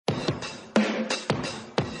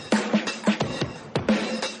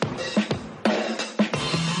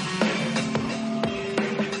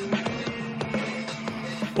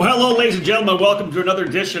Hello, ladies and gentlemen. Welcome to another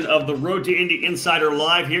edition of the Road to Indy Insider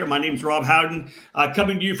Live here. My name's Rob Howden,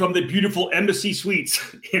 coming to you from the beautiful Embassy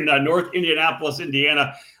Suites in North Indianapolis,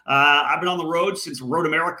 Indiana. I've been on the road since Road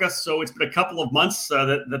America, so it's been a couple of months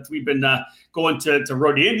that we've been going to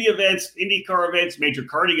Road to Indy events, IndyCar events, major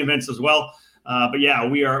karting events as well. But yeah,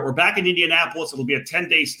 we're back in Indianapolis. It'll be a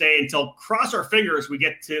 10-day stay until, cross our fingers, we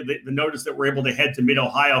get to the notice that we're able to head to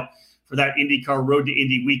Mid-Ohio for that IndyCar Road to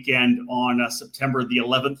Indy weekend on September the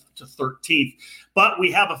 11th to 13th. But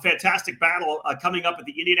we have a fantastic battle coming up at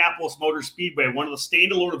the Indianapolis Motor Speedway, one of the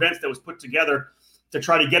standalone events that was put together to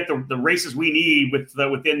try to get the races we need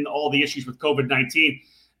within all the issues with COVID-19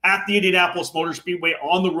 at the Indianapolis Motor Speedway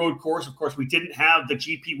on the road course. Of course, we didn't have the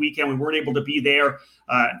GP weekend. We weren't able to be there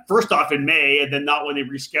first off in May, and then not when they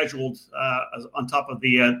rescheduled on top of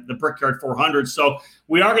the Brickyard 400. So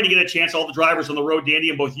we are going to get a chance. All the drivers on the road to Indy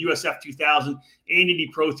in both USF 2000 and Indy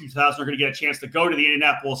Pro 2000 are going to get a chance to go to the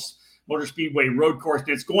Indianapolis Motor Speedway road course. And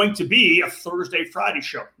it's going to be a Thursday, Friday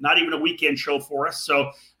show, not even a weekend show for us. So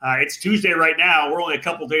it's Tuesday right now. We're only a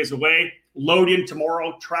couple days away. Load in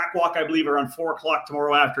tomorrow, track walk, I believe, around 4 o'clock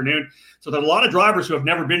tomorrow afternoon. So there's a lot of drivers who have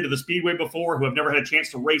never been to the Speedway before, who have never had a chance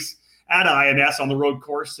to race at IMS on the road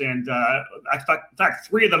course. And in fact,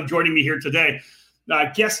 3 of them joining me here today.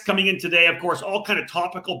 Guests coming in today, of course, all kind of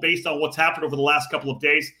topical based on what's happened over the last couple of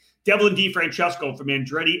days. Devlin De Francesco from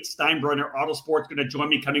Andretti Steinbrenner Autosport is going to join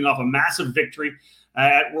me, coming off a massive victory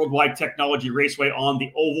at World Wide Technology Raceway on the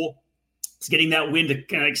oval. He's getting that win to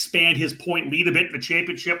kind of expand his point lead a bit in the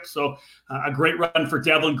championship. So a great run for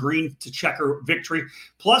Devlin, green to checker victory.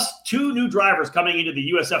 Plus 2 new drivers coming into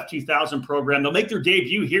the USF 2000 program. They'll make their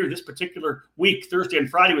debut here this particular week, Thursday and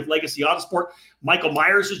Friday, with Legacy Autosport. Michael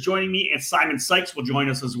Myers is joining me, and Simon Sikes will join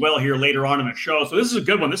us as well here later on in the show. So this is a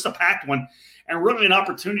good one. This is a packed one, and really an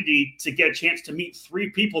opportunity to get a chance to meet 3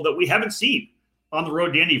 people that we haven't seen on the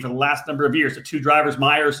road to Indy for the last number of years. The 2 drivers,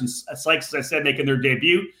 Myers and Sikes, as I said, making their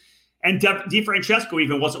debut. And De Francesco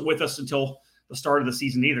even wasn't with us until the start of the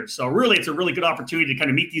season either. So really, it's a really good opportunity to kind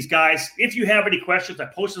of meet these guys. If you have any questions, I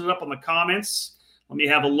posted it up on the comments. Let me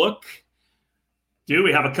have a look.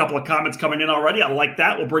 We have a couple of comments coming in already. I like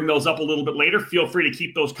that. We'll bring those up a little bit later. Feel free to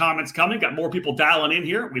keep those comments coming. Got more people dialing in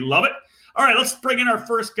here. We love it. All right, let's bring in our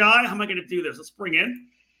first guy. How am I going to do this? Let's bring in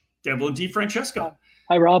Devlin De Francesco.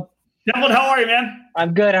 Hi, Rob. Devlin, how are you, man?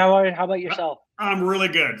 I'm good. How are you? How about yourself? I'm really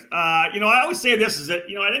good. I always say this is that,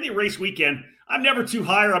 at any race weekend, I'm never too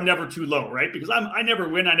high or I'm never too low, right? Because I never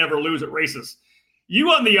win, I never lose at races. You,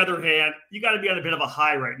 on the other hand, you got to be on a bit of a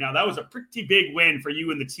high right now. That was a pretty big win for you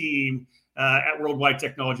and the team at World Wide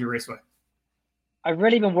Technology Raceway. I've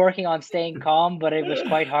really been working on staying calm, but it was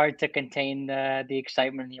quite hard to contain the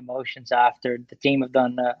excitement and the emotions after. The team have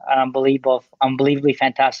done an unbelievably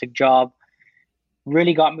fantastic job.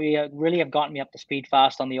 Really have gotten me up to speed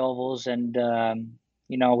fast on the ovals, and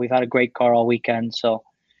we've had a great car all weekend. So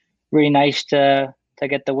really nice to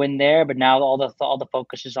get the win there. But now all the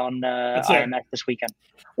focus is on IMS this weekend.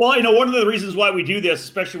 Well, one of the reasons why we do this,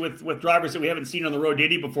 especially with drivers that we haven't seen on the road to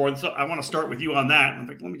Indy before, so I want to start with you on that. I'm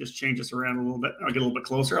like, let me just change this around a little bit. I'll get a little bit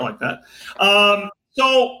closer. I like that.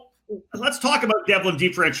 So let's talk about Devlin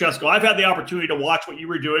De Francesco. I've had the opportunity to watch what you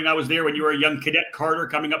were doing. I was there when you were a young cadet karter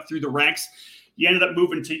coming up through the ranks. You ended up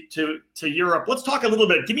moving to Europe. Let's talk a little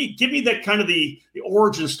bit. Give me that kind of the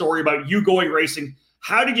origin story about you going racing.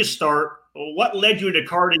 How did you start? What led you into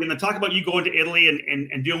karting? And then talk about you going to Italy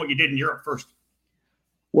and doing what you did in Europe first.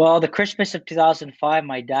 Well, the Christmas of 2005,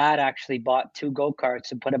 my dad actually bought 2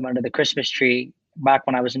 go-karts and put them under the Christmas tree back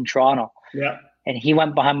when I was in Toronto. Yeah. And he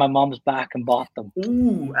went behind my mom's back and bought them.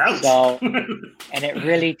 Ooh, ouch. So, and it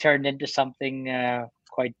really turned into something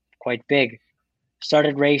quite big.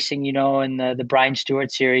 Started racing, in the Brian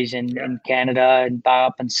Stewart series in Canada, and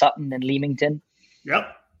up in Sutton and Leamington.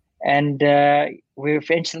 Yep. And we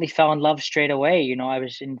instantly fell in love straight away. I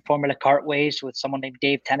was in Formula Kartways with someone named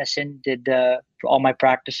Dave Tennyson, did all my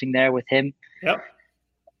practicing there with him. Yep.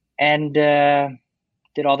 And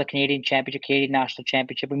did all the Canadian Championship, Canadian National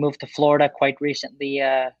Championship. We moved to Florida quite recently,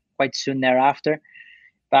 quite soon thereafter.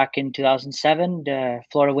 Back in 2007, the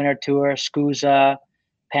Florida Winter Tour, SCUSA,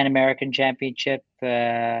 Pan American Championship,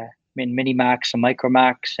 Mini Max and Micro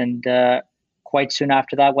Max, and quite soon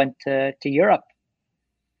after that went to Europe.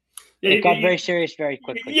 It got very serious very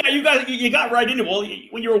quickly. Yeah, you got right into it. Well,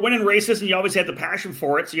 when you were winning races and you always had the passion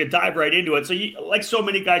for it, so you dive right into it. So you, like so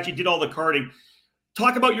many guys, you did all the karting.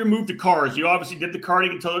 Talk about your move to cars. You obviously did the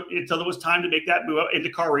karting until it was time to make that move into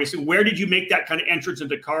car racing. Where did you make that kind of entrance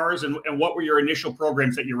into cars, and what were your initial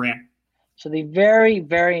programs that you ran? So the very,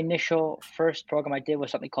 very initial first program I did was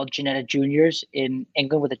something called Ginetta Juniors in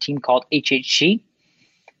England with a team called HHC.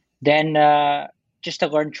 Then just to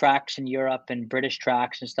learn tracks in Europe and British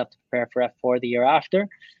tracks and stuff to prepare for F4 the year after.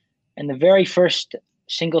 And the very first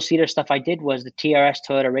single-seater stuff I did was the TRS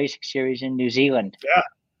Toyota Racing Series in New Zealand. Yeah.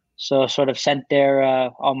 So sort of sent there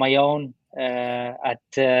on my own at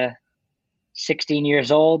 16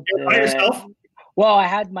 years old. By yourself? Well, I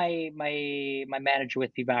had my manager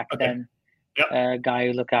with me back then. Yep. A guy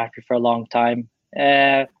who looked after me for a long time.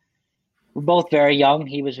 We're both very young.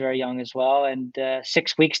 He was very young as well. And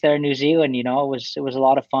 6 weeks there in New Zealand, it was a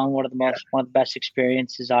lot of fun. One of the best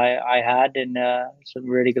experiences I had, and some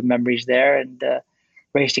really good memories there. And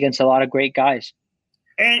raced against a lot of great guys.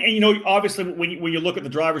 And obviously, when you look at the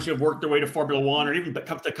drivers who have worked their way to Formula One, or even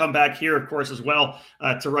to come back here, of course, as well,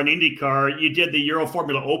 to run IndyCar, you did the Euro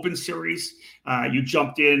Formula Open Series. You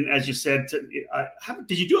jumped in, as you said.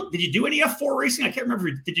 Did you do any F4 racing? I can't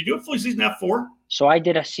remember. Did you do a full season F4? So I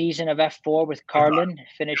did a season of F4 with Carlin,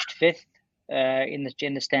 finished 5th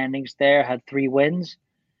in the standings there, had 3 wins,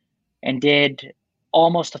 and did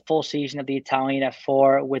almost a full season of the Italian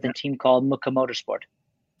F4 with a team called Mucca Motorsport.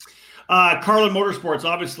 Carlin Motorsports,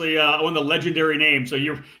 obviously one of the legendary names. So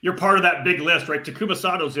you're part of that big list, right? Takuma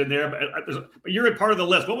Sato's in there, but you're a part of the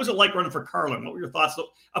list. What was it like running for Carlin? What were your thoughts?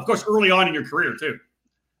 Of course, early on in your career too.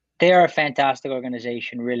 They are a fantastic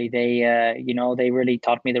organization. Really, they they really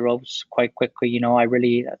taught me the ropes quite quickly.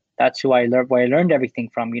 That's who I learned. Where I learned everything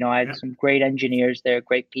from. I had some great engineers there,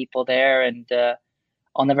 great people there, and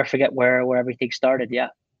I'll never forget where everything started. Yeah.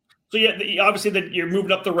 So obviously that you're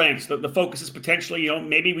moving up the ranks. The focus is potentially,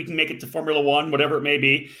 maybe we can make it to Formula One, whatever it may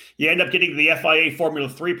be. You end up getting to the FIA Formula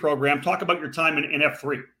 3 program. Talk about your time in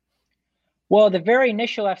F3. Well, the very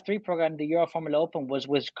initial F3 program, the Euro Formula Open, was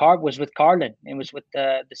with Carlin. It was with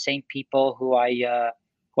the same people who I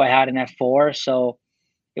had in F4. So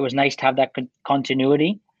it was nice to have that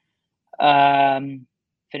continuity.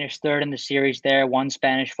 Finished 3rd in the series there, won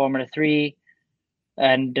Spanish Formula 3.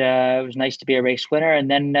 And it was nice to be a race winner. And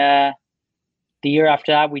then the year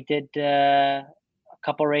after that, we did a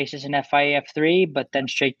couple races in FIA F3, but then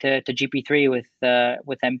straight to GP3 with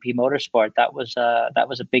MP Motorsport. That was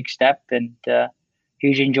a big step, and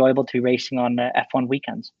hugely enjoyable to be racing on F1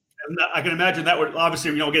 weekends. And I can imagine that would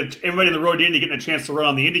obviously get everybody in the road to Indy getting a chance to run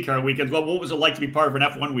on the IndyCar weekends. Well, what was it like to be part of an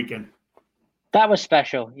F1 weekend? That was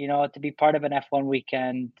special. To be part of an F1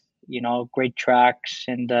 weekend. Great tracks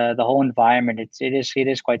and the whole environment. It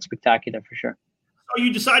is quite spectacular for sure. So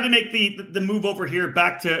you decide to make the move over here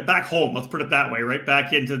back home. Let's put it that way, right?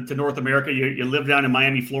 Back into North America. You live down in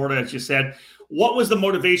Miami, Florida, as you said. What was the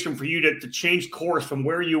motivation for you to change course from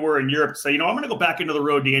where you were in Europe to say, I'm going to go back into the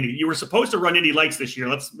road to Indy? You were supposed to run Indy Lights this year.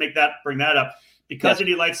 Let's bring that up. Because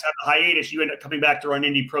Indy Lights had the hiatus, you ended up coming back to run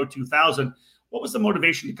Indy Pro 2000. What was the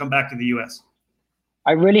motivation to come back to the U.S.?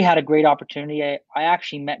 I really had a great opportunity. I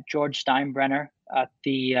actually met George Steinbrenner at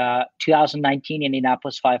the 2019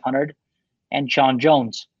 Indianapolis 500 and Sean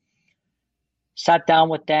Jones. Sat down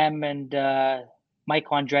with them, and Mike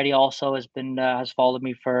Andretti also has followed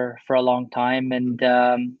me for a long time, and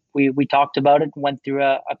we talked about it and went through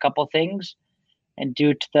a couple things. And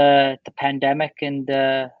due to the pandemic and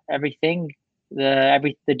everything,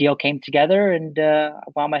 the deal came together, and I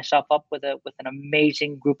wound myself up with an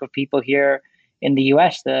amazing group of people here in the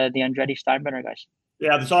U.S., the Andretti Steinbrenner guys.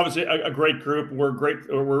 Yeah, there's obviously a great group. We're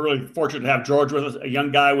really fortunate to have George with us, a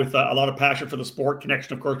young guy with a lot of passion for the sport,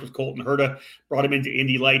 connection, of course, with Colton Herta, brought him into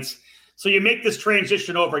Indy Lights. So you make this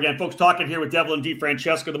transition over again. Folks, talking here with Devlin De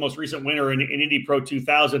Francesco, the most recent winner in Indy Pro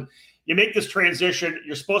 2000. You make this transition.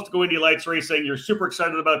 You're supposed to go Indy Lights racing. You're super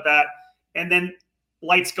excited about that. And then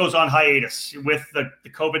Lights goes on hiatus with the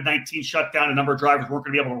COVID-19 shutdown. A number of drivers weren't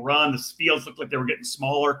going to be able to run. The fields looked like they were getting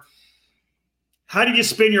smaller. How did you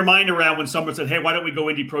spin your mind around when someone said, hey, why don't we go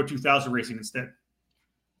Indy Pro 2000 racing instead?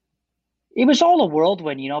 It was all a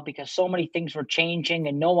whirlwind, because so many things were changing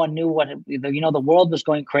and no one knew the world was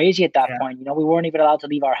going crazy at that point. We weren't even allowed to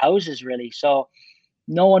leave our houses really. So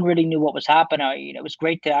no one really knew what was happening. It was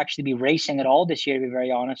great to actually be racing at all this year, to be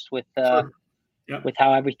very honest, with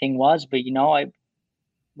how everything was. But,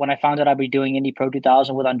 when I found out I'd be doing Indy Pro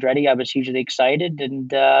 2000 with Andretti, I was hugely excited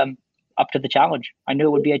and up to the challenge. I knew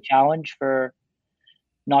it would be a challenge for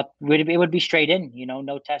it would be straight in,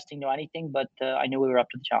 no testing, no anything, but I knew we were up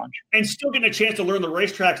to the challenge. And still getting a chance to learn the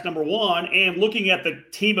racetracks, number one, and looking at the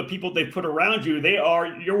team of people they put around you,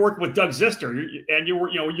 you're working with Doug Zister, and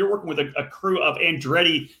you're working with a crew of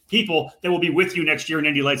Andretti people that will be with you next year in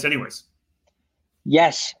Indy Lights anyways.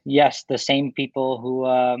 Yes, the same people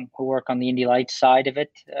who work on the Indy Lights side of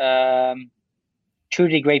it.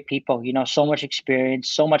 Truly great people, so much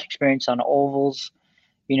experience on ovals.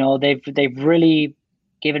 They've really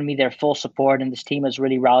given me their full support, and this team has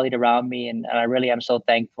really rallied around me. And I really am so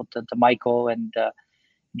thankful to Michael and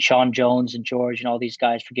Sean Jones and George and all these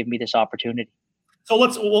guys for giving me this opportunity. So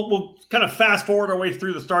we'll kind of fast forward our way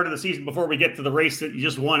through the start of the season before we get to the race that you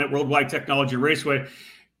just won at World Wide Technology Raceway.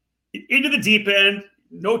 Into the deep end,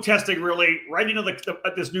 no testing really, right into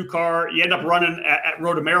this new car. You end up running at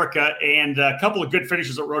Road America, and a couple of good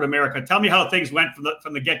finishes at Road America. Tell me how things went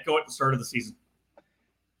from the get-go at the start of the season.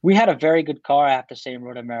 We had a very good car, I have to say, in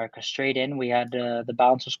Road America. Straight in, we had the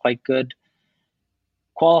balance was quite good.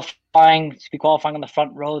 Qualifying on the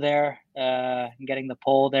front row there, and getting the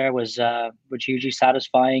pole there was hugely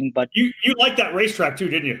satisfying. But you liked that racetrack too,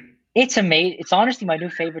 didn't you? It's amazing. It's honestly my new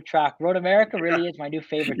favorite track. Road America really is my new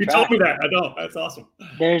favorite track. You told me that. I know. That's awesome.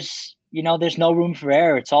 There's no room for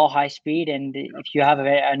error. It's all high speed, and if you have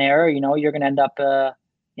an error, you're going to end up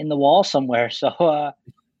in the wall somewhere. So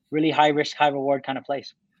really high risk, high reward kind of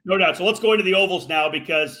place. No doubt. So let's go into the ovals now,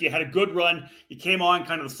 because you had a good run. You came on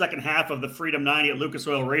kind of the second half of the Freedom 90 at Lucas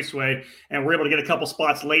Oil Raceway, and were able to get a couple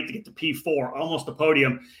spots late to get to P4, almost a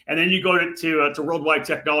podium. And then you go to World Wide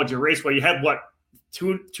Technology Raceway. You had what?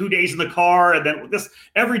 Two days in the car, and then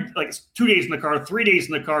 2 days in the car, 3 days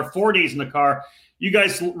in the car, 4 days in the car. You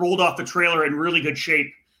guys rolled off the trailer in really good shape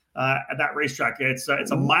at that racetrack. It's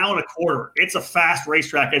a mile and a quarter. It's a fast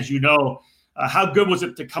racetrack, as you know. How good was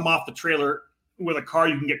it to come off the trailer with a car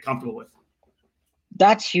you can get comfortable with?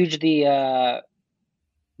 That's hugely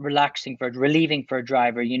relieving for a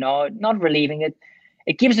driver. Not relieving it.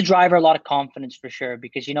 It gives the driver a lot of confidence for sure,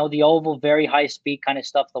 because, the oval, very high speed kind of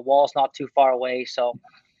stuff. The wall's not too far away. So,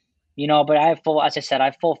 but I have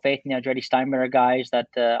full faith in the Andretti Steinmeier guys that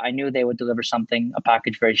I knew they would deliver a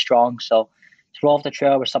package very strong. So to roll off the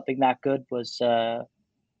trail with something that good was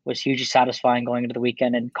hugely satisfying going into the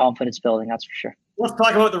weekend, and confidence building, that's for sure. Let's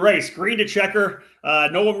talk about the race. Green to checker.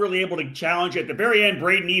 No one really able to challenge it. At the very end,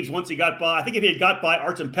 Braden Eves, once he got by, I think if he had got by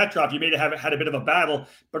Artem Petrov, you may have had a bit of a battle.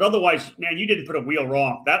 But otherwise, man, you didn't put a wheel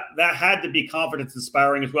wrong. That had to be confidence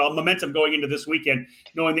inspiring as well. Momentum going into this weekend,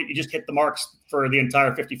 knowing that you just hit the marks for the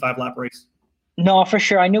entire 55-lap race. No, for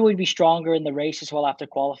sure. I knew we'd be stronger in the race as well after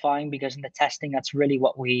qualifying, because in the testing, that's really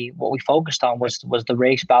what we focused on was the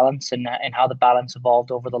race balance and how the balance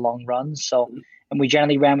evolved over the long runs. So, and we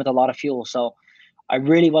generally ran with a lot of fuel. So I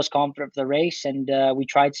really was confident for the race, and we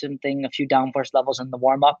tried a few downforce levels in the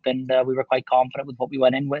warm up, and we were quite confident with what we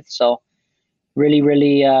went in with. So really,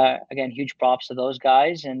 really, again, huge props to those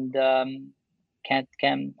guys, and can't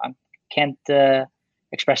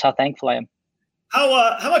express how thankful I am.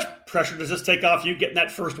 How much pressure does this take off you getting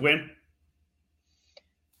that first win?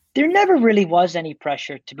 There never really was any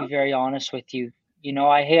pressure, to be very honest with you.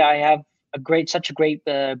 I have such a great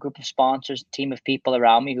group of sponsors, team of people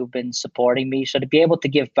around me who've been supporting me. So to be able to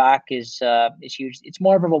give back is huge. It's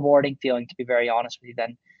more of a rewarding feeling, to be very honest with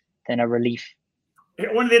you, than a relief.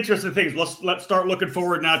 One of the interesting things, let's start looking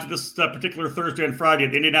forward now to this particular Thursday and Friday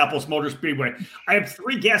at the Indianapolis Motor Speedway. I have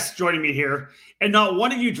 3 guests joining me here, and not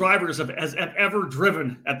one of you drivers has ever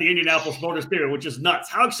driven at the Indianapolis Motor Speedway, which is nuts.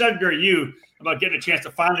 How excited are you about getting a chance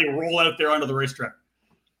to finally roll out there onto the racetrack?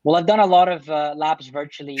 Well, I've done a lot of laps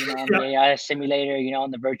virtually, on the AI simulator, in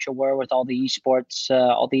the virtual world with all the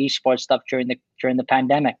esports stuff during the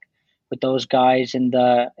pandemic with those guys, and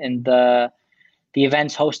the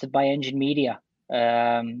events hosted by Engine Media.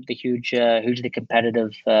 The hugely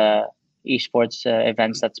competitive esports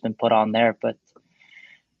events that's been put on there. But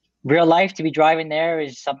real life, to be driving there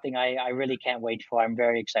is something I really can't wait for. I'm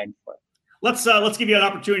very excited for it. Let's give you an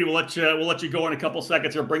opportunity. We'll let you go in a couple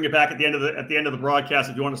seconds, or bring you back at the end of the broadcast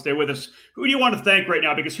if you want to stay with us. Who do you want to thank right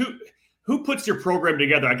now? Because who puts your program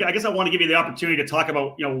together? I guess I want to give you the opportunity to talk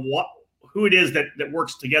about who it is that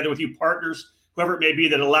works together with you, partners, whoever it may be,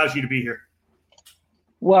 that allows you to be here.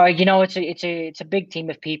 Well, it's a big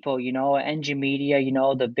team of people. Engine Media,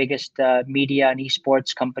 the biggest media and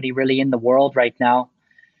esports company really in the world right now,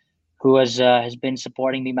 who has been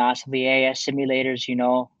supporting me massively. AS Simulators,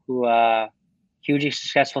 who hugely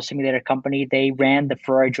successful simulator company. They ran the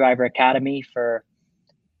Ferrari Driver Academy for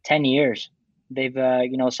 10 years. They've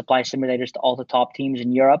supplied simulators to all the top teams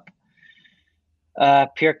in Europe.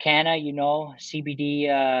 Pure Canna, CBD,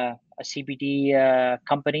 a CBD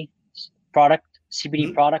company product.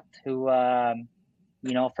 CBD product, who,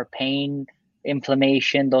 for pain,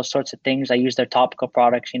 inflammation, those sorts of things. I use their topical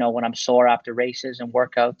products, when I'm sore after races and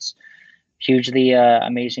workouts. Hugely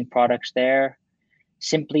amazing products there.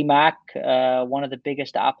 Simply Mac, one of the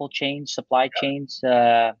biggest Apple supply chains,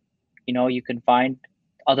 you can find,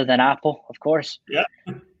 other than Apple, of course. Yeah.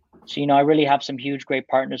 So, I really have some great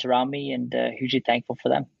partners around me, and hugely thankful for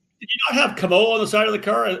them. Did you not have Kamoa on the side of the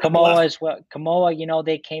car? Kamoa as well. Kamoa,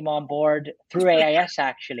 they came on board through AIS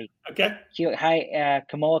actually. Okay.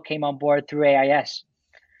 Kamoa came on board through AIS.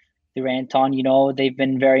 Through Anton, they've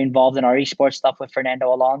been very involved in our esports stuff with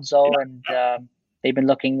Fernando Alonso, and they've been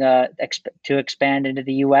looking to expand into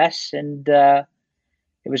the US, and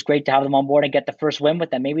it was great to have them on board and get the first win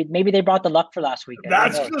with them. Maybe they brought the luck for last weekend.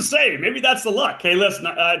 That's going to say, maybe that's the luck. Hey, listen,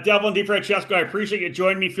 Devlin De Francesco, I appreciate you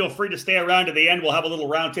joining me. Feel free to stay around to the end. We'll have a little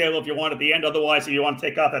roundtable if you want at the end. Otherwise, if you want to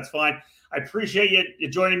take off, that's fine. I appreciate you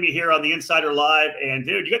joining me here on the Insider Live. And,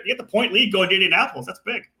 dude, you get the point lead going to Indianapolis. That's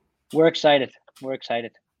big. We're excited. All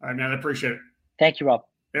right, man. I appreciate it. Thank you, Rob.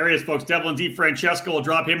 There he is, folks. Devlin De Francesco. We'll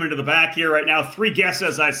drop him into the back here right now. 3 guests,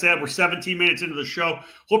 as I said. We're 17 minutes into the show.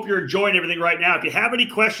 Hope you're enjoying everything right now. If you have any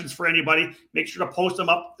questions for anybody, make sure to post them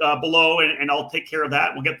up below, and I'll take care of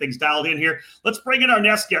that. We'll get things dialed in here. Let's bring in our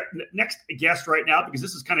next guest right now, because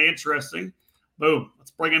this is kind of interesting. Boom. Let's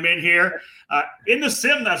bring him in here. In the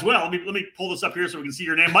sim as well. Let me pull this up here so we can see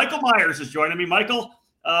your name. Michael Myers is joining me. Michael,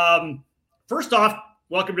 first off,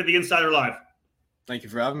 welcome to the Insider Live. Thank you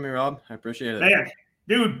for having me, Rob. I appreciate it. Man,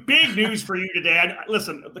 dude, big news for you today. And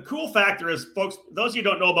listen, the cool factor is, folks, those of you who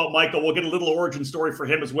don't know about Michael, we'll get a little origin story for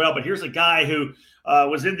him as well. But here's a guy who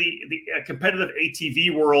was in the competitive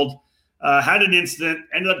ATV world, had an incident,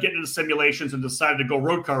 ended up getting into simulations, and decided to go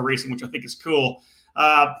road car racing, which I think is cool.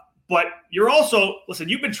 But you're also, listen,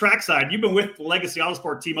 you've been trackside. You've been with the Legacy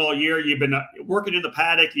Autosport team all year. You've been working in the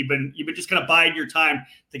paddock. You've been just kind of biding your time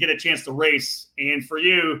to get a chance to race. And for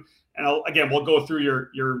you, and again, we'll go through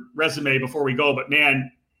your resume before we go. But, man,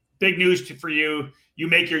 big news for you. You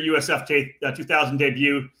make your USF 2000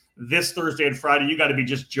 debut this Thursday and Friday. You got to be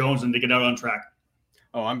just jonesing to get out on track.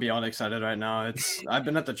 Oh, I'm beyond excited right now. I've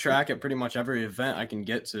been at the track at pretty much every event I can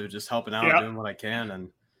get to, just helping out, doing what I can. And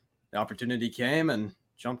the opportunity came and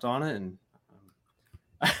jumped on it. And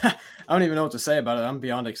I don't even know what to say about it. I'm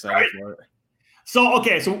beyond excited for it. So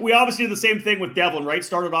we obviously did the same thing with Devlin, right?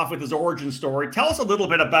 Started off with his origin story. Tell us a little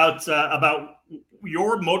bit about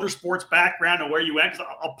your motorsports background and where you went. 'Cause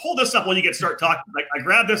I'll pull this up when you start talking. Like I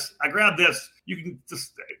grabbed this. You can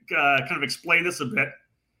just kind of explain this a bit.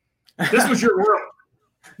 This was your world.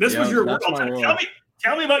 This was your world.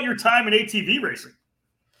 Tell me about your time in ATV racing.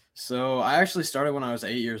 So I actually started when I was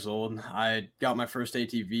 8 years old. I got my first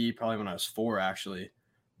ATV probably when I was 4, actually.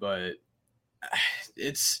 But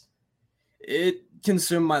it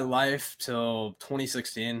consumed my life till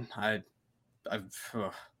 2016.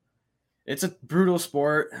 It's a brutal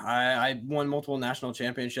sport. I won multiple national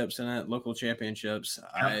championships in it, local championships.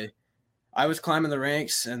 Yeah. I was climbing the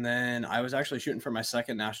ranks, and then I was actually shooting for my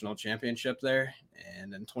second national championship there.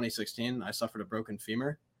 And in 2016, I suffered a broken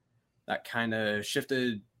femur. That kind of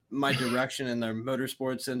shifted my direction in the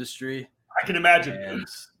motorsports industry. I can imagine. And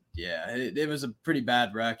yeah, it was a pretty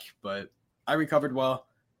bad wreck, but I recovered well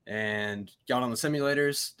and got on the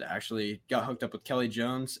simulators. Actually got hooked up with Kelly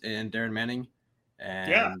Jones and Darren Manning.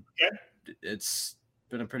 And it's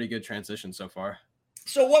been a pretty good transition so far.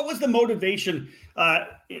 So what was the motivation?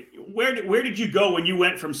 Where did you go when you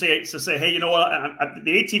went from say, hey, you know what,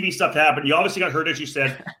 the ATV stuff happened. You obviously got hurt, as you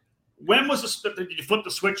said. When did you flip the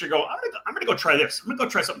switch and go, I'm gonna go try this. I'm gonna go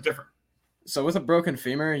try something different. So with a broken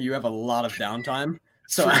femur, you have a lot of downtime.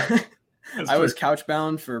 So I was couch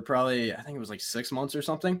bound for probably, I think it was like 6 months or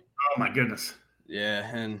something. Oh my goodness. Yeah.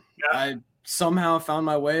 And I somehow found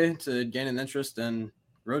my way to gain an interest in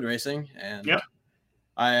road racing. And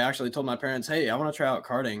I actually told my parents, hey, I want to try out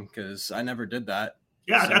karting because I never did that.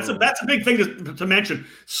 Yeah, so, that's a big thing to mention.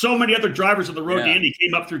 So many other drivers of the road to Indy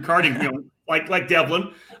came up through karting, like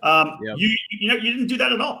Devlin. You didn't do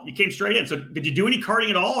that at all. You came straight in. So did you do any karting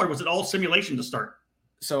at all, or was it all simulation to start?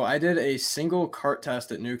 So I did a single kart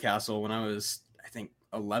test at Newcastle when I was, I think,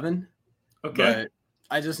 11. Okay. But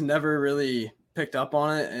I just never really picked up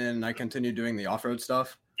on it, and I continued doing the off-road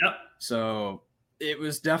stuff. Yep. So it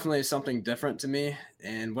was definitely something different to me.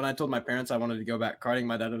 And when I told my parents I wanted to go back karting,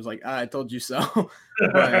 my dad was like, I told you so.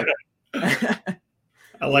 But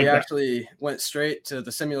we actually went straight to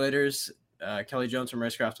the simulators. Kelly Jones from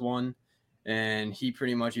Racecraft won, and he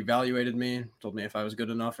pretty much evaluated me, told me if I was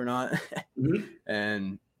good enough or not. Mm-hmm.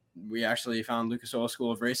 And we actually found Lucas Oil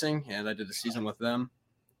School of Racing, and I did a season with them.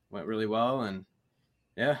 Went really well, and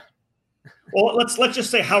yeah. Well, let's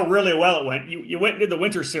just say how really well it went. You went into the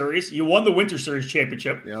Winter Series. You won the Winter Series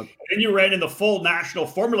championship. Yep. Then you ran in the full National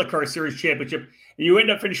Formula Car Series championship, and you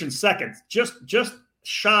ended up finishing second, just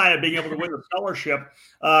shy of being able to win the scholarship.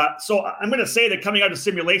 So I'm going to say that coming out of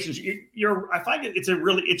simulations, I find it's a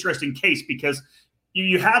really interesting case because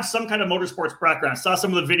you have some kind of motorsports background. I saw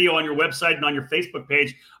some of the video on your website and on your Facebook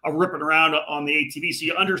page of ripping around on the ATV. So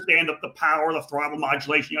you understand the power, the throttle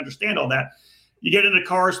modulation, you understand all that. You get into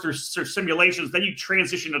cars through simulations, then you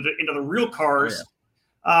transition into the real cars.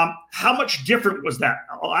 Oh, yeah. How much different was that?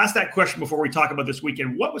 I'll ask that question before we talk about this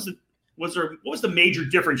weekend. What was the major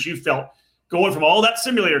difference you felt going from all that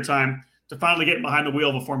simulator time to finally getting behind the wheel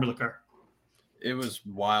of a Formula car? It was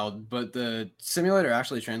wild, but the simulator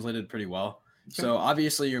actually translated pretty well. Okay. So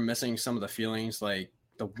obviously you're missing some of the feelings like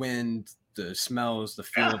the wind, the smells, the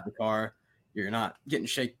feel of the car. You're not getting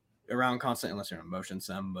shake around constantly unless you're in a motion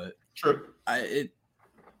sim, but true.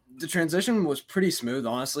 The transition was pretty smooth,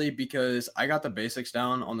 honestly, because I got the basics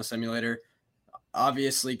down on the simulator.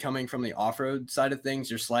 Obviously, coming from the off-road side of things,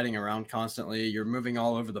 you're sliding around constantly. You're moving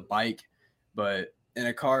all over the bike, but in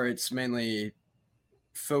a car, it's mainly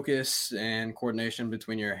focus and coordination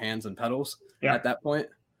between your hands and pedals at that point.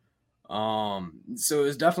 So it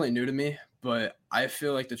was definitely new to me, but I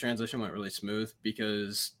feel like the transition went really smooth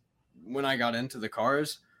because when I got into the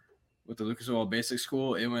cars with the Lucas Oil Basic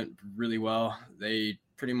School, it went really well. They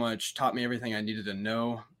pretty much taught me everything I needed to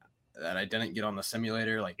know that I didn't get on the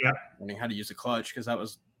simulator, like learning how to use a clutch, because that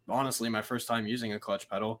was honestly my first time using a clutch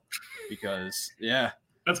pedal. Because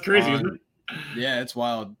that's crazy, isn't it? Yeah, it's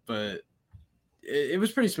wild, but it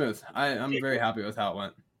was pretty smooth. I'm very happy with how it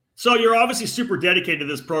went. So you're obviously super dedicated to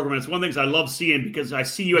this program. It's one of the things I love seeing because I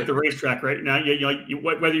see you at the racetrack right now.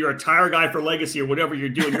 Whether you're a tire guy for Legacy or whatever you're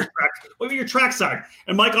doing, your trackside.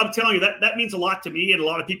 And Michael, I'm telling you, that means a lot to me and a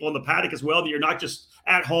lot of people in the paddock as well, that you're not just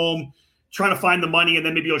at home trying to find the money and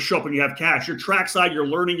then maybe you'll show up when you have cash. You're trackside, you're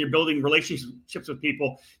learning, you're building relationships with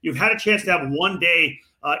people. You've had a chance to have one day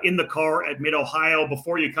in the car at Mid-Ohio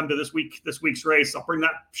before you come to this week's race. I'll bring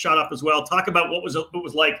that shot up as well. Talk about what was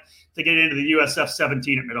like to get into the USF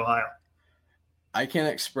 17 at Mid-Ohio. I can't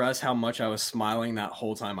express how much I was smiling that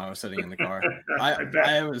whole time I was sitting in the car.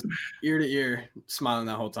 I was ear to ear smiling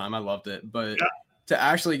that whole time. I loved it. But to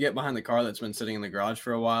actually get behind the car that's been sitting in the garage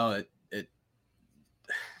for a while,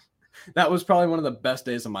 that was probably one of the best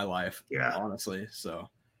days of my life, honestly. So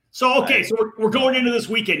okay, so we're going into this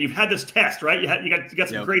weekend. You've had this test, right? You got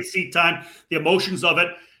some great seat time, the emotions of it.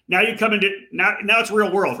 Now you come into now it's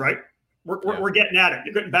real world, right? We're getting at it.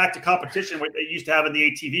 You're getting back to competition what they used to have in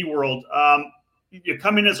the ATV world. You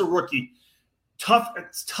come in as a rookie.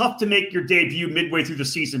 It's tough to make your debut midway through the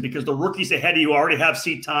season because the rookies ahead of you already have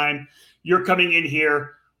seat time. You're coming in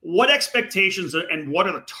here. What expectations and what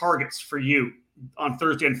are the targets for you on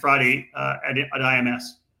Thursday and Friday at IMS?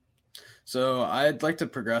 So I'd like to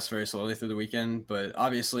progress very slowly through the weekend, but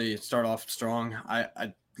obviously start off strong.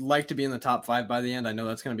 I'd like to be in the top 5 by the end. I know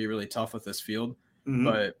that's going to be really tough with this field,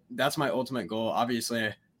 but that's my ultimate goal. Obviously,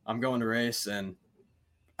 I'm going to race, and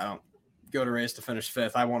I don't go to race to finish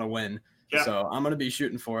 5th. I want to win. Yeah. So I'm going to be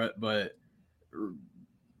shooting for it, but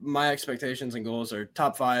my expectations and goals are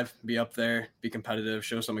top 5, be up there, be competitive,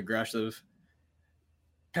 show some aggressive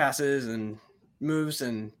passes and moves,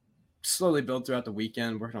 and slowly build throughout the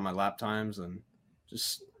weekend, working on my lap times and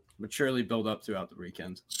just maturely build up throughout the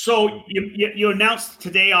weekend. So you announced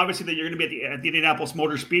today, obviously, that you're going to be at the Indianapolis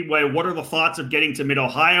Motor Speedway. What are the thoughts of getting to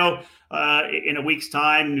Mid-Ohio in a week's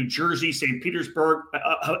time, New Jersey, St. Petersburg?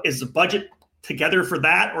 Is the budget together for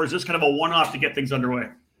that, or is this kind of a one-off to get things underway?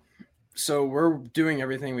 So we're doing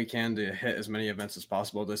everything we can to hit as many events as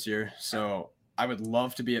possible this year. So I would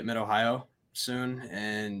love to be at Mid-Ohio soon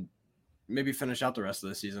and maybe finish out the rest of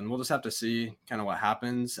the season. We'll just have to see kind of what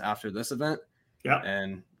happens after this event. Yeah.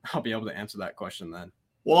 And I'll be able to answer that question then.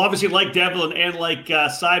 Well, obviously, like Devlin and like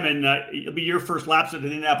Simon, it'll be your first laps at the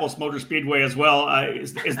Indianapolis Motor Speedway as well.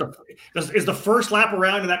 Is the first lap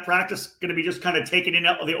around in that practice going to be just kind of taking in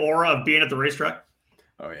the aura of being at the racetrack?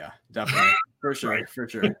 Oh, yeah, definitely. For sure. Right. For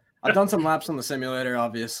sure. I've done some laps on the simulator,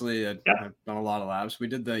 obviously. I've done a lot of laps. We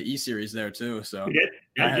did the E-Series there, too. So we did.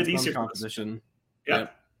 Yeah, I had some competition.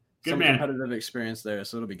 Yep. Good, some man. Competitive experience there,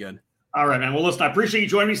 so it'll be good. All right, man. Well, listen, I appreciate you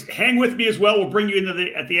joining me. Hang with me as well. We'll bring you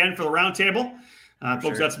into at the end for the roundtable.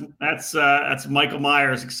 Folks, sure. That's Michael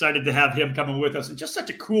Myers. Excited to have him coming with us. And just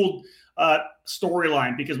such a cool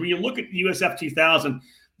storyline, because when you look at USF 2000,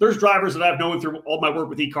 there's drivers that I've known through all my work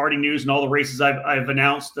with e-karting news and all the races I've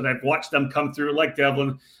announced that I've watched them come through, like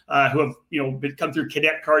Devlin, who have come through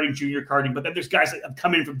cadet karting, junior karting. But then there's guys that have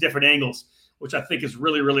come in from different angles, which I think is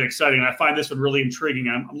really, really exciting. And I find this one really intriguing.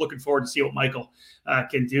 I'm looking forward to see what Michael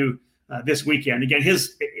can do this weekend. Again,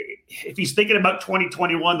 if he's thinking about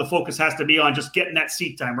 2021, the focus has to be on just getting that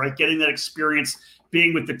seat time, right? Getting that experience,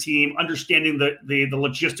 being with the team, understanding the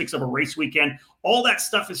logistics of a race weekend. All that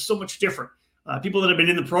stuff is so much different People that have been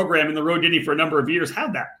in the program in the Road to Indy for a number of years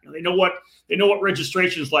have that. They know what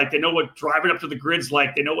registration is like. They know what driving up to the grid's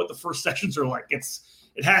like. They know what the first sections are like.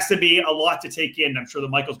 It has to be a lot to take in. I'm sure that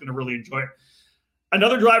Michael's going to really enjoy it.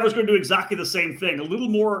 Another driver is going to do exactly the same thing. A little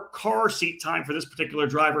more car seat time for this particular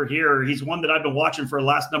driver here. He's one that I've been watching for the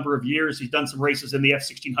last number of years. He's done some races in the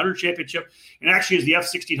F1600 Championship and actually is the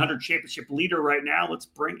F1600 Championship leader right now. Let's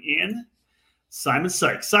bring in Simon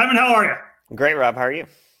Sikes. Simon, how are you? Great, Rob. How are you?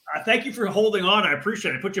 Thank you for holding on. I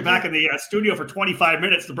appreciate it. Put you back in the studio for 25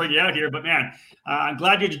 minutes to bring you out here. But, man, I'm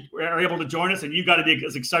glad you are able to join us, and you've got to be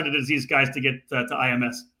as excited as these guys to get to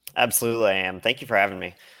IMS. Absolutely, I am. Thank you for having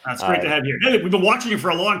me. It's great to have you. Hey, we've been watching you for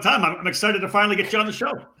a long time. I'm excited to finally get you on the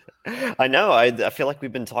show. I know. I feel like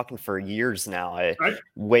we've been talking for years now.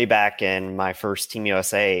 Way back in my first Team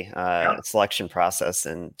USA selection process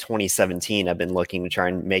in 2017, I've been looking to try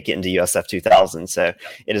and make it into USF 2000. So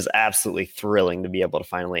it is absolutely thrilling to be able to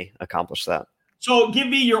finally accomplish that. So give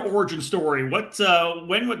me your origin story.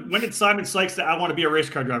 When did Simon Sikes say, I want to be a race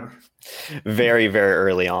car driver? Very, very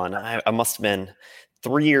early on. I must have been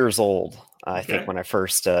 3 years old. I think when I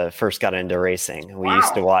first got into racing, we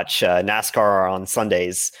used to watch NASCAR on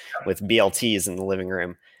Sundays with BLTs in the living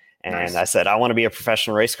room. And I said, I want to be a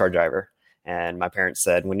professional race car driver. And my parents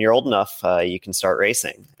said, when you're old enough, you can start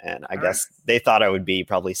racing. And I guess they thought I would be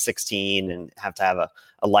probably 16 and have to have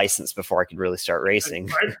a license before I could really start racing.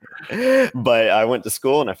 But I went to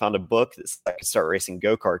school and I found a book that said I could start racing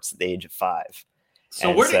go-karts at the age of 5.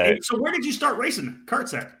 So where did you start racing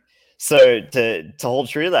karts at? So to hold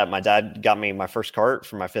true to that, my dad got me my first kart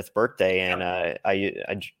for my 5th birthday, and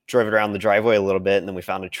I drove it around the driveway a little bit, and then we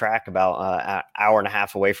found a track about an hour and a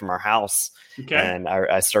half away from our house, and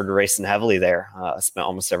I started racing heavily there. I spent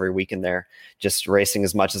almost every weekend there, just racing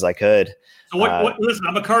as much as I could. So listen,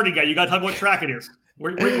 I'm a karting guy. You got to talk about what track it is.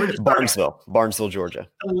 Where Barnesville, Georgia.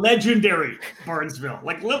 The legendary Barnesville.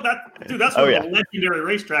 That's one of the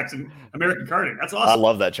legendary racetracks in American karting. That's awesome. I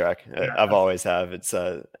love that track. I've always have. It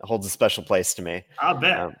holds a special place to me. I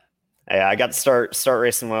bet. I got to start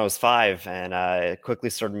racing when I was 5, and I quickly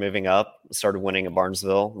started moving up. Started winning at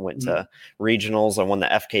Barnesville. Went to regionals. I won the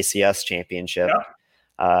FKCS championship.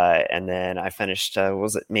 And then I finished,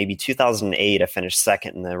 maybe 2008, I finished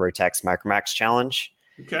 2nd in the Rotax Micromax Challenge.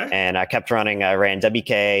 And I kept running. I ran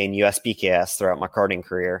WK and USBKS throughout my karting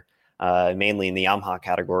career, mainly in the Yamaha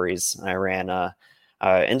categories. I ran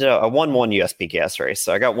I won one USBKS race,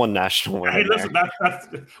 so I got one national win. Hey, listen, that's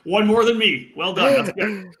one more than me. Well done. That's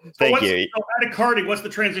good. Thank you. So out of karting, what's the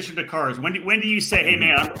transition to cars? When do you say, hey,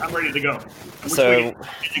 man, I'm ready to go?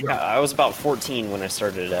 I was about 14 when I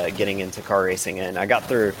started getting into car racing, and I got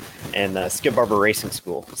through in Skip Barber Racing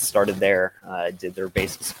School. Started there, did their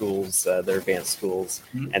basic schools, their advanced schools,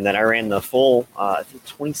 and then I ran the full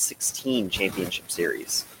 2016 championship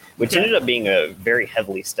series, which ended up being a very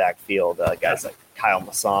heavily stacked field. Guys like Kyle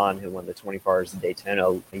Masson, who won the 24 Hours of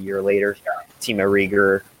Daytona a year later, Timo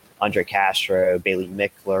Rieger, Andre Castro, Bailey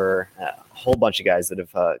Mickler, a whole bunch of guys that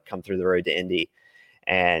have come through the Road to Indy.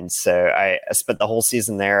 And so I spent the whole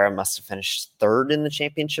season there. I must have finished 3rd in the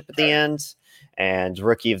championship at the end and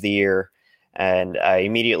Rookie of the Year. And I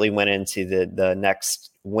immediately went into the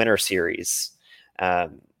next Winter Series.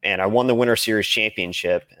 And I won the Winter Series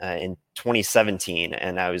championship in 2017,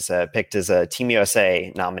 and I was picked as a Team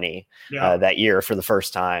USA nominee that year for the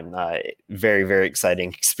first time. Very, very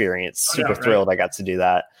exciting experience. Super thrilled I got to do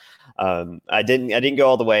that. I didn't go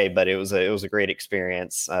all the way, but it was a great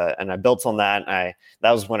experience, and I built on that.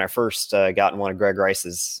 That was when I first got in one of Greg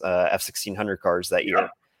Rice's F1600 cars that year.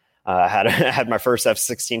 I had my first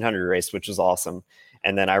F1600 race, which was awesome,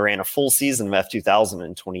 and then I ran a full season of F2000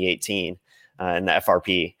 in 2018. In the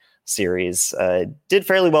FRP series. Did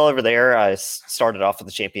fairly well over there. I started off with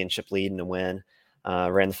the championship lead and a win.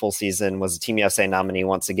 Ran the full season, was a Team USA nominee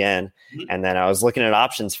once again. And then I was looking at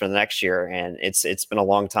options for the next year, and it's been a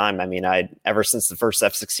long time. I mean, ever since the first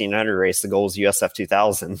F1600 race, the goal was USF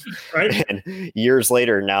 2000. Right. And years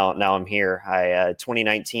later, now I'm here.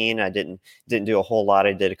 2019, I didn't do a whole lot.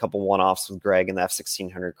 I did a couple one-offs with Greg in the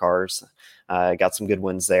F1600 cars. Got some good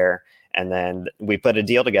wins there. And then we put a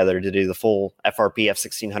deal together to do the full FRP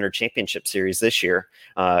F1600 Championship Series this year,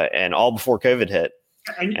 and all before COVID hit.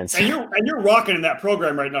 And you're rocking in that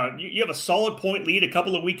program right now. You have a solid point lead, a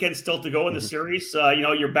couple of weekends still to go in the series.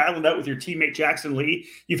 You're battling out with your teammate Jackson Lee.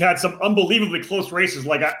 You've had some unbelievably close races,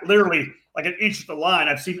 literally like an inch to the line.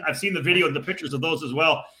 I've seen the video and the pictures of those as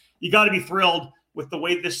well. You got to be thrilled with the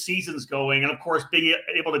way this season's going, and of course being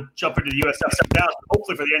able to jump into the USF 2000,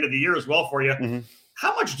 hopefully for the end of the year as well for you.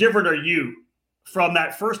 How much different are you from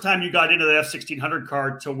that first time you got into the F1600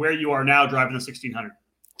 car to where you are now driving the 1600?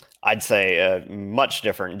 I'd say much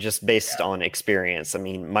different, just based on experience. I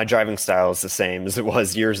mean, my driving style is the same as it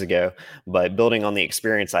was years ago, but building on the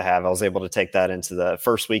experience I have, I was able to take that into the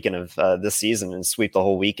first weekend of this season and sweep the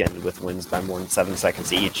whole weekend with wins by more than 7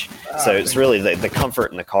 seconds each. So it's really the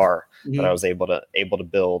comfort in the car that I was able to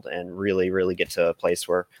build and really get to a place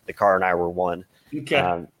where the car and I were one.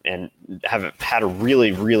 Okay. And have had a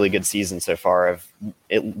really good season so far. I've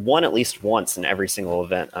won at least once in every single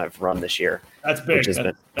event I've run this year. That's big.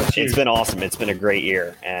 It's been awesome. It's been a great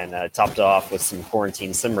year, and topped off with some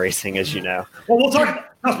quarantine sim racing, as you know. Well, we'll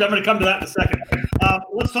talk. I'm going to come to that in a second.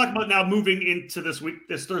 Let's talk about now moving into this week,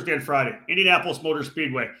 this Thursday and Friday. Indianapolis Motor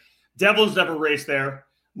Speedway. Devlin's never raced there.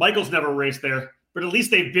 Michael's never raced there. But at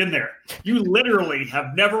least they've been there. You literally have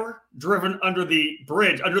never driven under the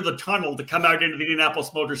bridge, under the tunnel to come out into the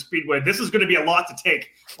Indianapolis Motor Speedway. This is going to be a lot to take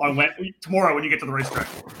on tomorrow when you get to the racetrack.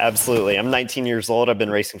 Absolutely. I'm 19 years old. I've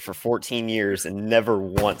been racing for 14 years, and never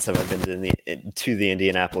once have I been to the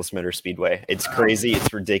Indianapolis Motor Speedway. It's crazy.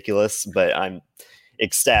 It's ridiculous, but I'm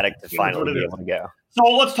ecstatic to finally be able to go. So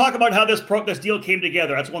let's talk about how this deal came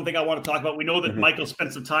together. That's one thing I want to talk about. We know that Michael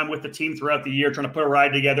spent some time with the team throughout the year trying to put a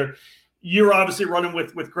ride together. You're obviously running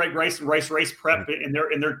with Greg Rice and Rice Race Prep in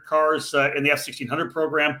their cars in the F1600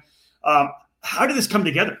 program. How did this come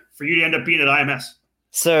together for you to end up being at IMS?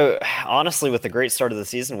 So honestly, with the great start of the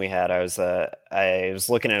season we had, I was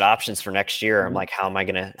looking at options for next year. I'm like, how am I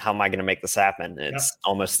gonna make this happen? It's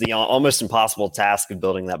almost impossible task of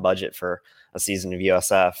building that budget for a season of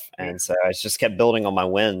USF. And so I just kept building on my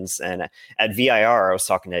wins. And at VIR, I was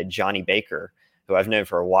talking to Johnny Baker, who I've known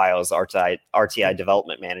for a while as RTI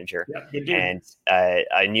development manager. And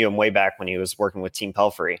I knew him way back when he was working with Team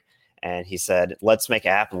Pelfrey. And he said, let's make it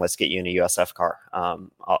happen. Let's get you in a USF car.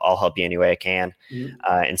 I'll help you any way I can.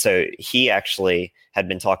 And so he actually had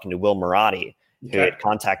been talking to Will Marotti, who had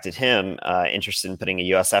contacted him interested in putting a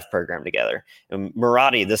USF program together. And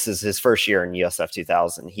Marotti, this is his first year in USF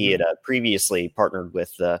 2000. He had previously partnered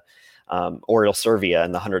with the Oriole Servia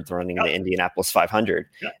in the 100th running of the Indianapolis 500.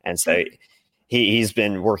 And so he's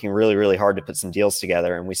been working really hard to put some deals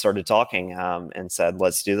together, and we started talking and said,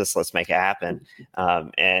 let's do this. Let's make it happen.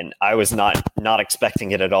 And I was not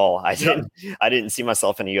expecting it at all. I didn't see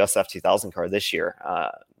myself in a USF 2000 car this year,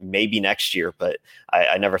 maybe next year, but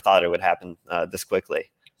I never thought it would happen this quickly.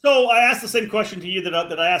 So I asked the same question to you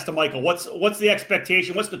that I asked to Michael. What's the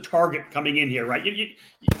expectation? What's the target coming in here, right?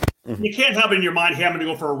 You can't have it in your mind having to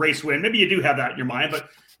go for a race win. Maybe you do have that in your mind, but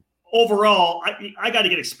overall, I got to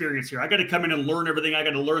get experience here. I got to come in and learn everything. I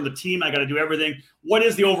got to learn the team. I got to do everything. What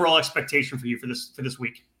is the overall expectation for you for this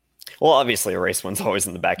week? Well, obviously, a race one's always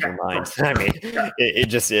in the back of your mind. I mean, it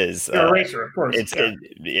just is. You're a racer, of course.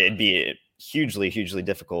 It'd be hugely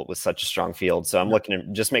difficult with such a strong field. So I'm looking to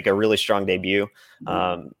just make a really strong debut,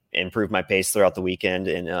 improve my pace throughout the weekend,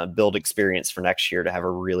 and build experience for next year to have a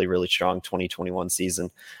really strong 2021 season.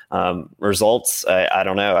 Results, I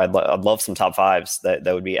don't know. I'd love some top fives. That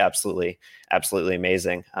would be absolutely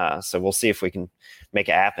amazing. So we'll see if we can make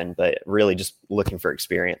it happen, but really just looking for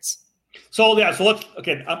experience. So I'm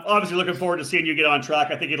obviously looking forward to seeing you get on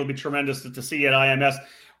track. I think it'll be tremendous to see you at IMS.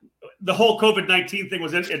 The whole COVID-19 thing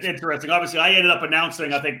was interesting. Obviously, I ended up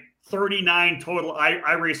announcing, I think, 39 total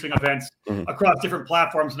iRacing events across different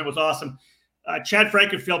platforms, and it was awesome. Chad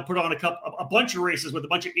Frankenfield put on a bunch of races with a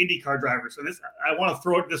bunch of IndyCar drivers. So I want to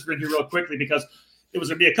throw this in here real quickly because it was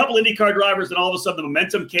going to be a couple IndyCar drivers, and all of a sudden the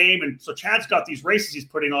momentum came. And so Chad's got these races he's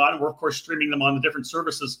putting on, and we're, of course, streaming them on the different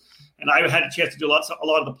services. And I had a chance to do a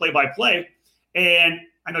lot of the play-by-play. And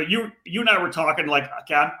I know you and I were talking like,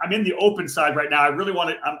 okay, I'm in the open side right now. I really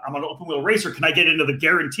want to, I'm an open wheel racer. Can I get into the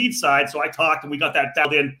guaranteed side? So I talked, and we got that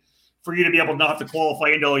dialed in for you to be able to not have to qualify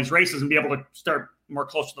into all these races and be able to start more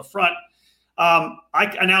close to the front.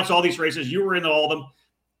 I announced all these races. You were in all of them.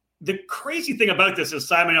 The crazy thing about this is,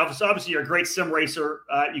 Simon, obviously you're a great sim racer.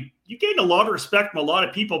 You gained a lot of respect from a lot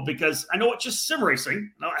of people because I know it's just sim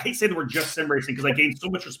racing. No, I hate saying the word just sim racing because I gained so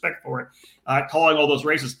much respect for it, calling all those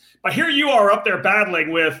races. But here you are up there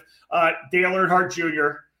battling with Dale Earnhardt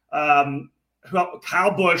Jr.,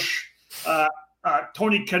 Kyle Busch,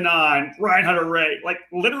 Tony Kanaan, Ryan Hunter-Reay, like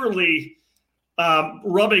literally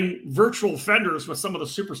rubbing virtual fenders with some of the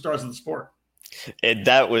superstars of the sport.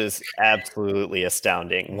 That was absolutely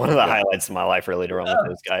astounding. One of the highlights of my life, really, to run with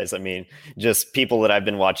those guys. I mean, just people that I've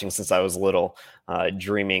been watching since I was little,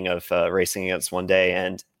 dreaming of racing against one day,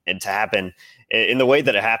 and to happen in the way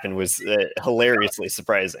that it happened was hilariously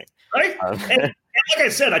surprising. Right. And like I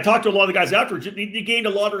said, I talked to a lot of the guys afterwards. You gained a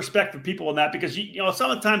lot of respect from people in that because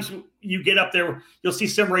sometimes you get up there, you'll see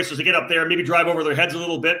sim racers that get up there and maybe drive over their heads a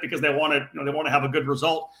little bit because they want to have a good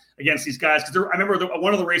result against these guys. Because I remember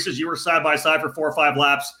one of the races you were side by side for 4 or 5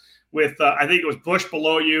 laps with, I think it was Bush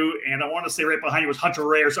below you, and I want to say right behind you was Hunter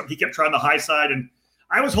Ray or something. He kept trying the high side, and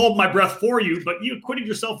I was holding my breath for you, but you acquitted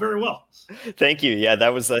yourself very well. Thank you. Yeah,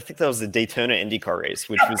 I think that was the Daytona IndyCar race,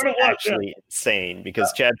 which was actually insane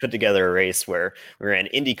because Chad put together a race where we ran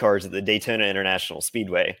Indy cars at the Daytona International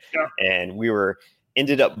Speedway, and we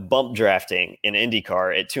ended up bump drafting an Indy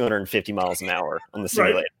car at 250 miles an hour on the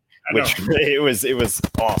simulator. Right. Which it was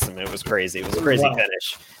awesome. It was crazy. It was a crazy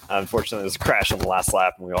finish. Unfortunately, there was a crash on the last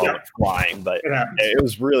lap, and we all went flying. But it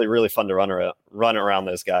was really, really fun to run around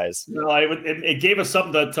those guys. No, it gave us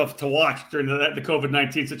something to watch during the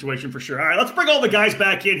COVID-19 situation for sure. All right, let's bring all the guys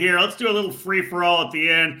back in here. Let's do a little free for all at the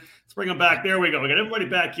end. Let's bring them back. There we go. We got everybody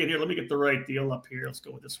back in here. Let me get the right deal up here. Let's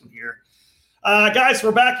go with this one here. Guys,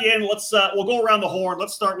 we're back in. We'll go around the horn.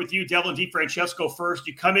 Let's start with you, Devlin De Francesco, first.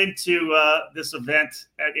 You come into this event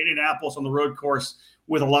at Indianapolis on the road course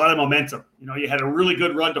with a lot of momentum. You know, you had a really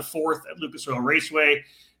good run to fourth at Lucas Oil Raceway.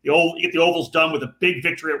 You get the ovals done with a big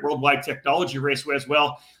victory at World Wide Technology Raceway as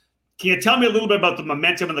well. Can you tell me a little bit about the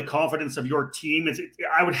momentum and the confidence of your team?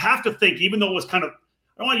 I would have to think, even though it was kind of,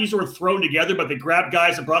 I don't want to use the word thrown together, but they grabbed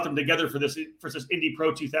guys and brought them together for this Indy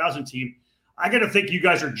Pro 2000 team. I got to think you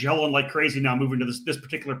guys are gelling like crazy now moving to this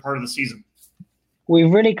particular part of the season.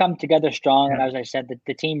 We've really come together strong. And as I said,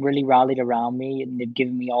 the team really rallied around me and they've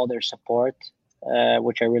given me all their support,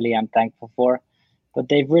 which I really am thankful for. But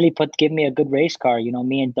they've really given me a good race car. You know,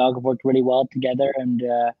 me and Doug have worked really well together, and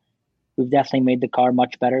we've definitely made the car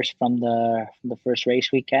much better from the first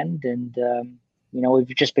race weekend. And, you know,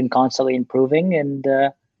 we've just been constantly improving and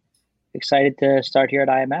excited to start here at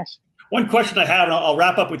IMS. One question I have, and I'll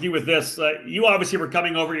wrap up with you with this. You obviously were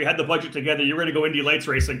coming over. You had the budget together. You were going to go Indy Lights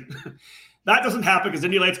racing. That doesn't happen because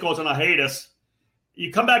Indy Lights goes on a hiatus.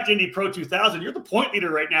 You come back to Indy Pro 2000. You're the point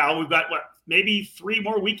leader right now. We've got, maybe 3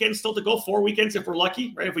 more weekends still to go, 4 weekends if we're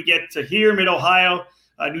lucky, right? If we get to here, Mid-Ohio,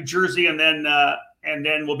 New Jersey, and then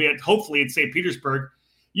we'll be hopefully in St. Petersburg.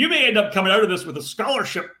 You may end up coming out of this with a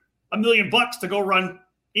scholarship, $1 million to go run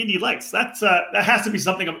Indy Lights. That has to be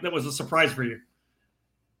something that was a surprise for you.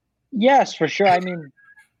 Yes, for sure. I mean,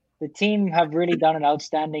 the team have really done an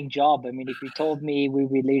outstanding job. I mean, if you told me we'd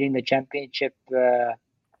be leading the championship,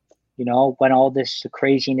 you know, when all this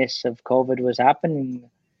craziness of COVID was happening,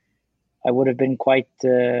 I would have been quite,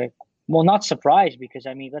 not surprised because,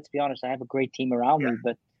 I mean, let's be honest, I have a great team around me,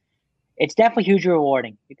 but it's definitely hugely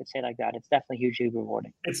rewarding. You could say it like that. It's definitely hugely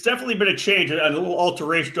rewarding. It's definitely been a change, a little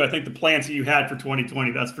alteration to, I think, the plans that you had for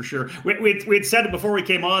 2020. That's for sure. We'd said it before we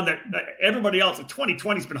came on that everybody else,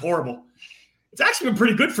 2020 has been horrible. It's actually been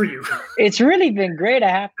pretty good for you. It's really been great, I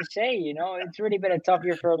have to say. You know, it's really been a tough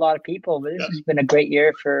year for a lot of people, but this has been a great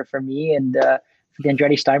year for me and for the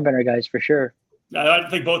Andretti Steinbrenner guys, for sure. I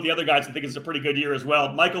think both the other guys, I think it's a pretty good year as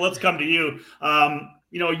well. Michael, let's come to you.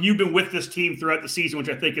 You know, you've been with this team throughout the season, which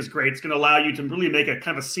I think is great. It's going to allow you to really make a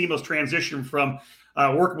kind of a seamless transition from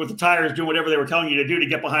working with the tires, doing whatever they were telling you to do to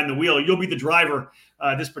get behind the wheel. You'll be the driver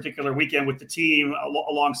this particular weekend with the team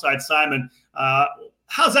alongside Simon.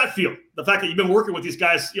 How's that feel? The fact that you've been working with these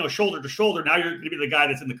guys, you know, shoulder to shoulder, now you're going to be the guy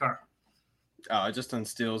that's in the car. It just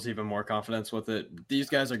instills even more confidence with it. These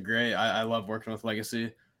guys are great. I love working with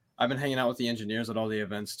Legacy. I've been hanging out with the engineers at all the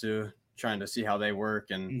events too, trying to see how they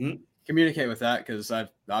work and communicate with that because I've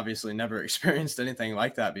obviously never experienced anything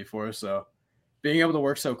like that before. So being able to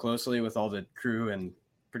work so closely with all the crew and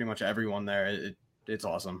pretty much everyone there, it's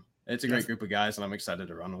awesome. It's a great group of guys, and I'm excited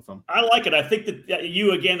to run with them. I like it. I think that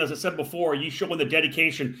you, again, as I said before, you showing the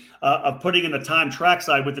dedication of putting in the time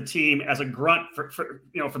trackside with the team as a grunt for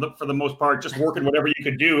the most part, just working whatever you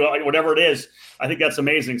could do, whatever it is. I think that's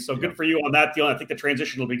amazing. So good for you on that deal. I think the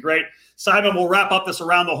transition will be great. Simon, we'll wrap up this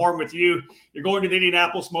around the horn with you. You're going to the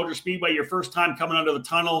Indianapolis Motor Speedway, your first time coming under the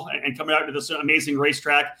tunnel and coming out to this amazing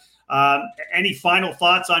racetrack. Any final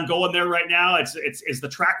thoughts on going there right now? Is the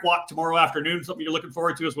track walk tomorrow afternoon something you're looking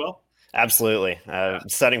forward to as well? Absolutely.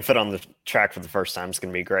 Setting foot on the track for the first time is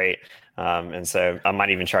going to be great. And so I might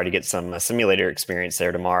even try to get some simulator experience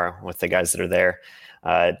there tomorrow with the guys that are there.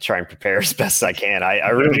 Try and prepare as best as I can. I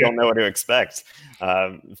really don't know what to expect.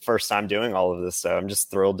 First time doing all of this, so I'm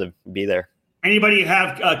just thrilled to be there. Anybody you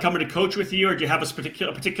have coming to coach with you, or do you have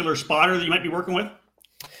a particular spotter that you might be working with?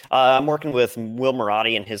 I'm working with Will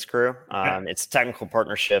Marotti and his crew. It's a technical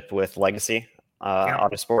partnership with Legacy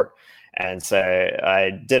Autosport. And so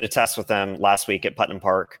I did a test with them last week at Putnam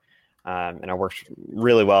Park, and I worked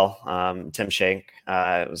really well. Tim Shank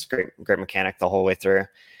was a great mechanic the whole way through.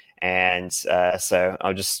 And so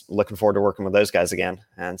I'm just looking forward to working with those guys again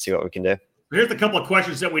and see what we can do. Here's a couple of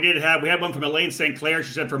questions that we did have. We had one from Elaine St. Clair.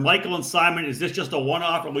 She said, for Michael and Simon, is this just a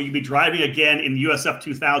one-off, or will you be driving again in the USF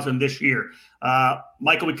 2000 this year?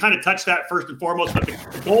 Michael, we kind of touched that first and foremost, but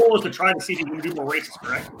the goal is to try to see if you can do more races,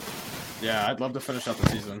 correct? Yeah, I'd love to finish out the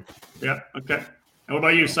season. Yeah, okay. And what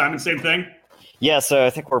about you, Simon? Same thing? Yeah, so I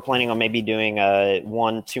think we're planning on maybe doing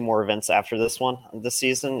 1-2 more events after this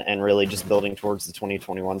season, and really just building towards the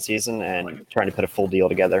 2021 season and trying to put a full deal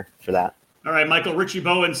together for that. All right, Michael. Richie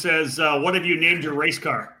Bowen says, what have you named your race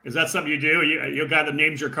car? Is that something you do? You a guy that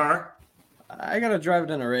names your car? I got to drive it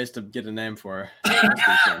in a race to get a name for her.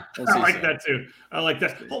 I like that, too. I like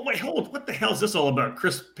that. Oh, wait, hold. What the hell is this all about?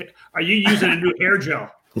 Chris, are you using a new hair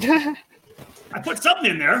gel? I put something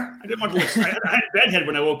in there. I didn't want to look. I had a bedhead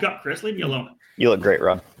when I woke up, Chris. Leave me alone. You look great,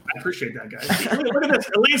 Rob. I appreciate that, guys. Look at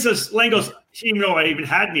this. Elaine goes, she didn't know I even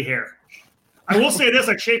had any hair. I will say this.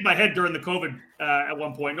 I shaved my head during the COVID at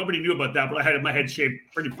one point. Nobody knew about that, but I had my head shaved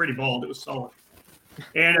pretty bald. It was solid.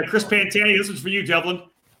 And Chris Pantani, this is for you, Devlin.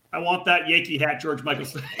 I want that Yankee hat, George Michael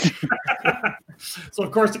said. So,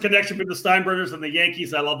 of course, the connection between the Steinbrenners and the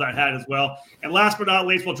Yankees. I love that hat as well. And last but not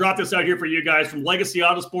least, we'll drop this out here for you guys from Legacy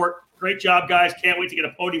Autosport. Great job, guys. Can't wait to get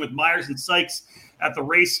a podium with Myers and Sikes at the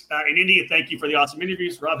race in Indy. Thank you for the awesome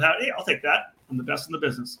interviews. Rob, hey, I'll take that. I'm the best in the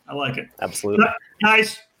business. I like it. Absolutely.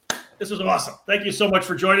 Guys, this was awesome. Thank you so much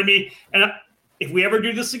for joining me. And if we ever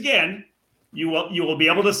do this again, you will be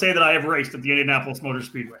able to say that I have raced at the Indianapolis Motor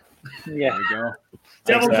Speedway. Yeah. There you go.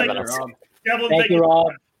 Devlin, thank you, Rob.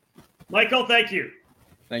 Michael, thank you.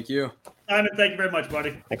 Thank you. Simon, thank you very much,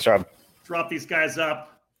 buddy. Thanks, Rob. Drop these guys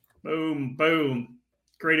up. Boom, boom.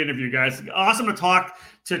 Great interview, guys. Awesome to talk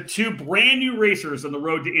to two brand new racers on the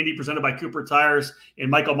road to Indy, presented by Cooper Tires,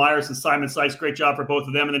 and Michael Myers and Simon Sikes. Great job for both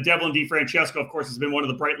of them. And then Devlin De Francesco, of course, has been one of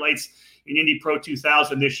the bright lights in Indy Pro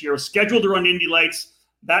 2000 this year. Scheduled to run Indy Lights.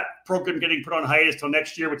 That program getting put on hiatus till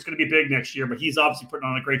next year, which is going to be big next year. But he's obviously putting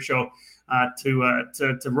on a great show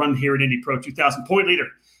to run here in Indy Pro 2000. Point leader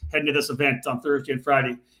heading to this event on Thursday and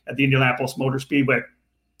Friday at the Indianapolis Motor Speedway.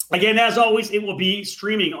 Again, as always, it will be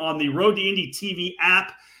streaming on the Road to Indy TV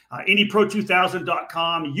app,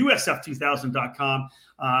 IndyPro2000.com, USF2000.com.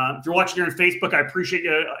 If you're watching here on Facebook, I appreciate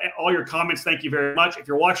all your comments. Thank you very much. If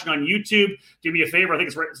you're watching on YouTube, do me a favor. I think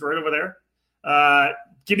it's right over there.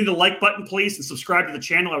 Give me the like button, please, and subscribe to the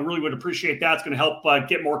channel. I really would appreciate that. It's going to help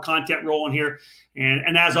get more content rolling here.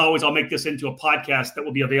 And as always, I'll make this into a podcast that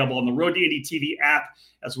will be available on the Road to Indy TV app,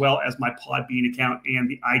 as well as my Podbean account and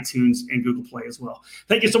the iTunes and Google Play as well.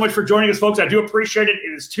 Thank you so much for joining us, folks. I do appreciate it.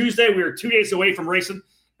 It is Tuesday. We are 2 days away from racing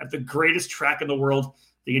at the greatest track in the world,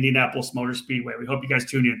 the Indianapolis Motor Speedway. We hope you guys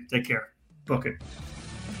tune in. Take care. Book it.